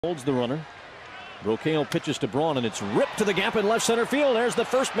Holds the runner. Roqueo pitches to Braun, and it's ripped to the gap in left center field. There's the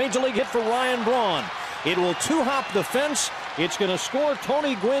first major league hit for Ryan Braun. It will two-hop the fence. It's going to score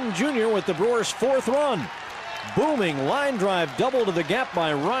Tony Gwynn Jr. with the Brewers' fourth run. Booming line drive double to the gap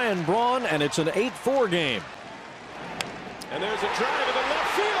by Ryan Braun, and it's an 8-4 game. And there's a drive in the left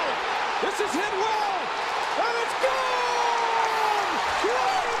field. This is hit well, and it's gone!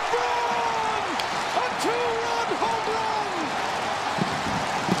 Ryan Braun! A two-run home run!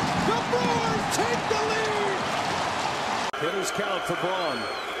 The Brewers take the lead! Hitter's count for Braun.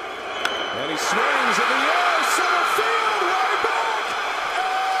 And he swings in the air, center field, way back!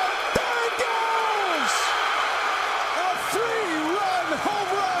 And there it goes! A three-run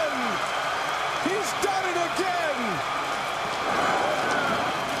home run! He's done it again!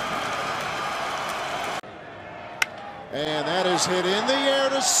 And that is hit in the air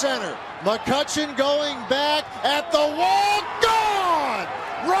to center. McCutchen going back at the wall. Gone!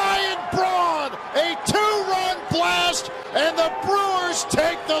 Ryan Braun, a two-run blast, and the Brewers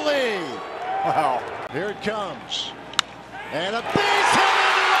take the lead. Wow. Here it comes. And a base hit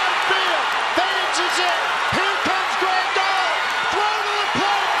into right field. Thames is in. Here comes Grandal. Throw to the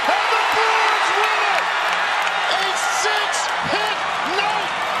plate, and the Brewers win it. A six-hit night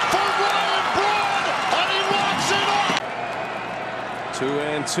for Ryan Braun, and he locks it up.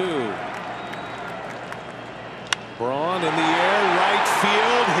 2-2. Braun in the air, right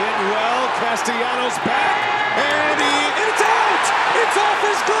field, hit well. Castellanos back, and it's out! It's off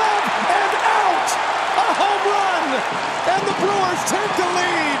his glove, and out! A home run, and the Brewers take the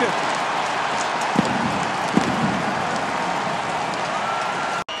lead.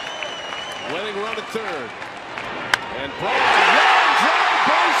 Winning run at third, and Braun, long drive,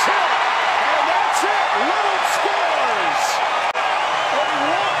 base hit, and that's it. Little scores. A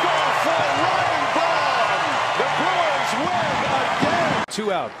walk-off for Ryan Braun. The Brewers win again.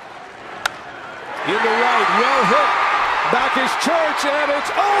 Two out. In the right, well hit. Back is Church, and it's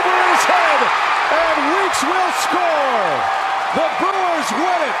over his head. And Weeks will score. The Brewers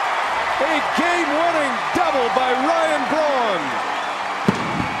win it. A game-winning double by Ryan Braun.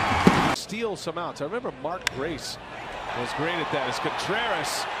 Steal some outs. I remember Mark Grace was great at that as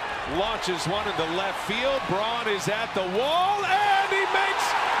Contreras launches one into left field. Braun is at the wall, and he makes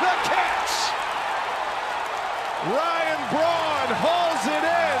the catch. Ryan Braun hauls it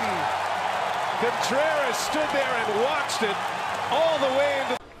in. Contreras stood there and watched it all the way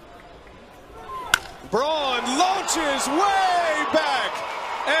into. Braun launches way back,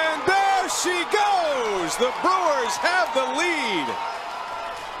 and there she goes. The Brewers have the lead.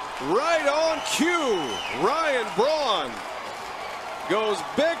 Right on cue, Ryan Braun goes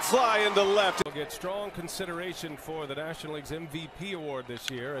big fly into left. He'll get strong consideration for the National League's MVP award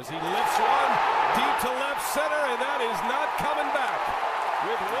this year as he lifts one deep to left center, and that is not coming back.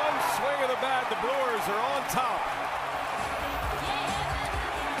 With one swing of the bat, the Brewers are on top.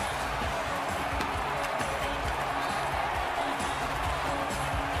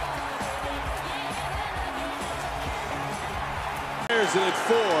 There's it at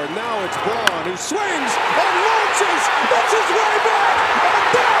four. Now it's Braun who swings and launches. That's his way back.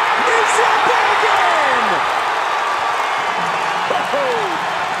 And that is your ball game. Oh,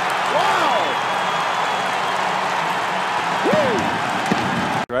 wow.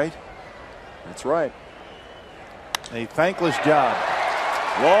 Woo. Right? That's right. A thankless job.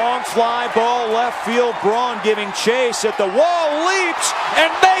 Long fly ball left field. Braun giving chase at the wall, leaps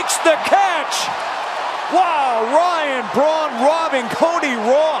and makes the catch. Wow, Ryan Braun robbing Cody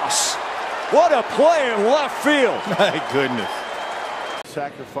Ross. What a play in left field. My goodness.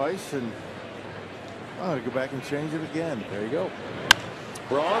 Sacrifice, and I'll go back and change it again. There you go.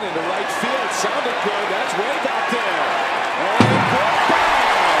 Braun into right field. Sounded good. That's way back there. And goodbye.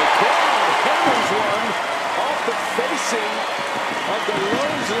 Braun hammers one off the facing of the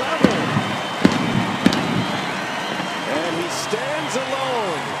Rose level. And he stands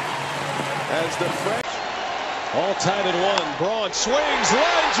alone as the French. All tied at one. Braun swings,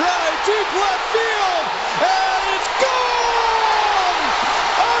 line drive, deep left field, and it's gone!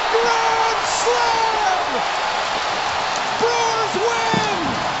 A grand slam! Brewers win!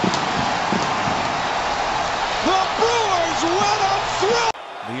 The Brewers win a thrill!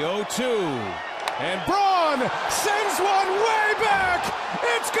 The 0-2, and Braun sends one way back!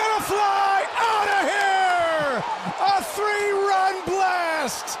 It's gonna fly out of here! A three-run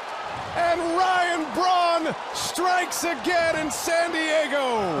blast! And Ryan Braun strikes again in San Diego.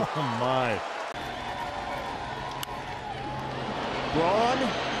 Oh, my. Braun,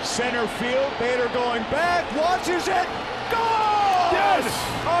 center field. Bader going back, launches it. Gone! Yes!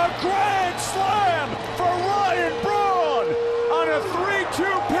 A grand slam for Ryan Braun on a 3-2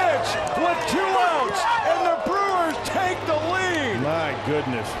 pitch with 2 outs, and the Brewers take the lead. My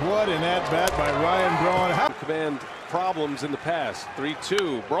goodness, what an at-bat by Ryan Braun. How Command problems in the past.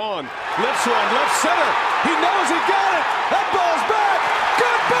 3-2. Braun lifts one, left center. He knows he got it. That ball's back.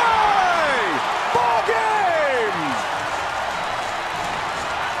 Goodbye. Ball game.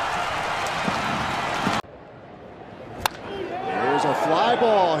 There's a fly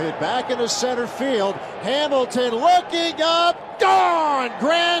ball hit back into center field. Hamilton looking up, gone!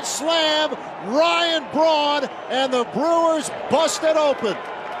 Grand slam, Ryan Braun, and the Brewers busted open.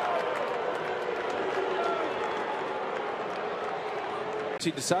 He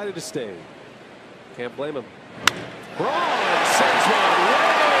decided to stay. Can't blame him. Braun sends one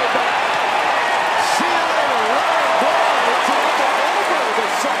way back. See you later, Ryan Braun. It's over the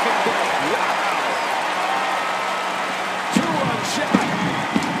second day. Wow. 2-run shot.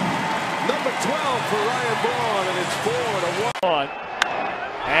 Number 12 for Ryan Braun, and it's 4-1.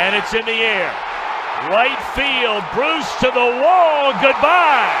 And it's in the air. Right field. Bruce to the wall.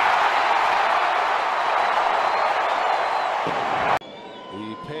 Goodbye.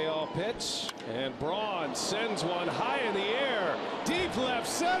 The payoff pitch, and Braun sends one high in the air. Deep left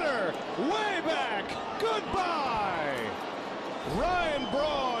center. Way back. Goodbye. Ryan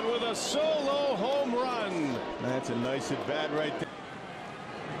Braun with a solo home run. That's a nice at-bat right there.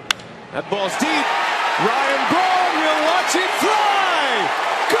 That ball's deep. Ryan Braun will watch it fly.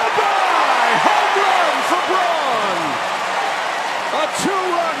 Goodbye. Home run for Braun. A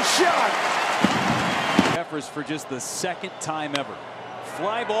 2-run shot. Jeffers for just the second time ever.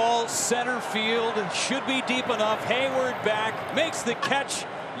 Fly ball, center field, should be deep enough. Hayward back, makes the catch.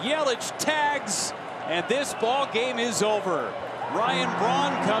 Yelich tags, and this ball game is over. Ryan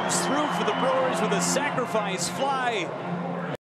Braun comes through for the Brewers with a sacrifice fly.